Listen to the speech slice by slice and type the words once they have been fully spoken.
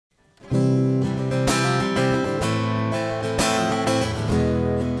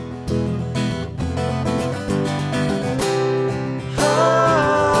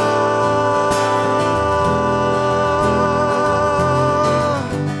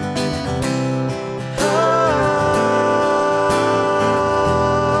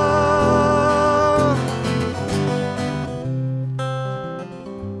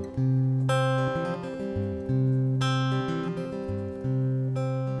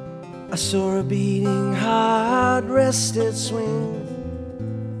I saw a beating heart rested swing,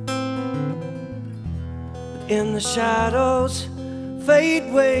 but in the shadows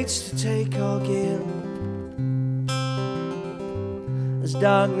fate waits to take again. As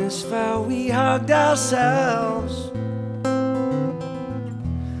darkness fell, we hugged ourselves,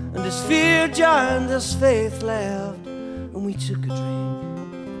 and as fear joined us, faith left, and we took a drink.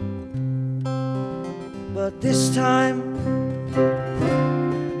 But this time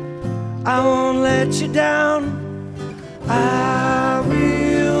I won't let you down. I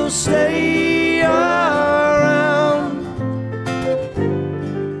will stay around.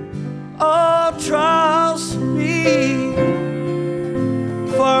 Oh, trust me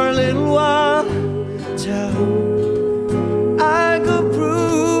for a little while till I could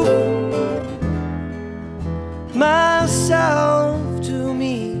prove myself to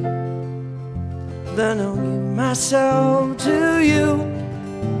me. Then I'll give myself to you.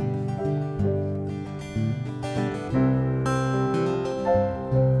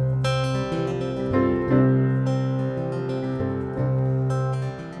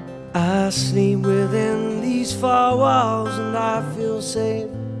 I sleep within these four walls and I feel safe.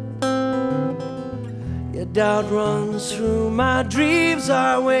 Your doubt runs through my dreams,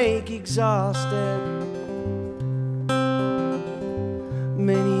 I wake exhausted.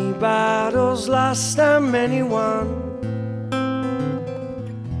 Many battles lost and many won.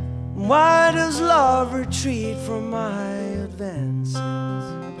 Why does love retreat from my advances?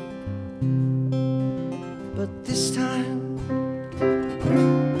 But this time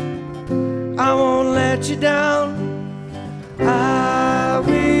I won't let you down. I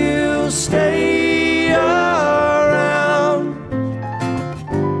will stay around.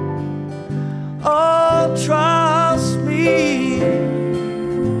 Oh, trust me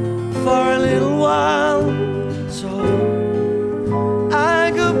for a little while, so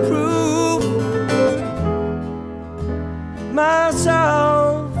I could prove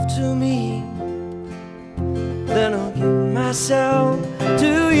myself to me. Then I'll give myself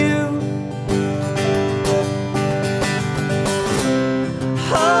to you.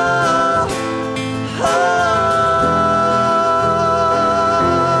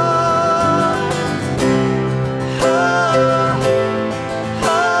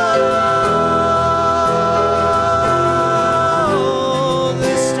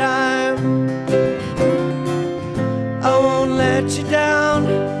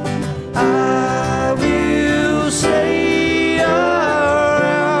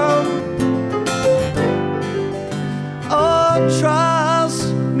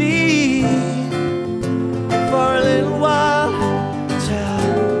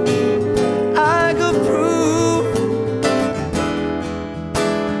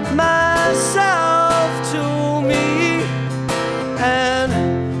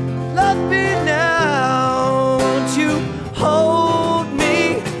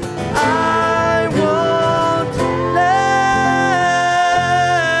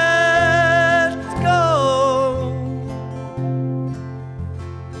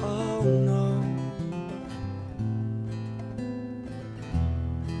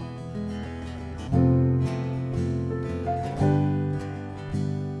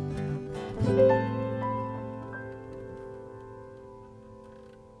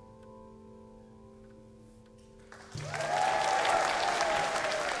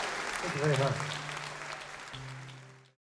 Thank you very much.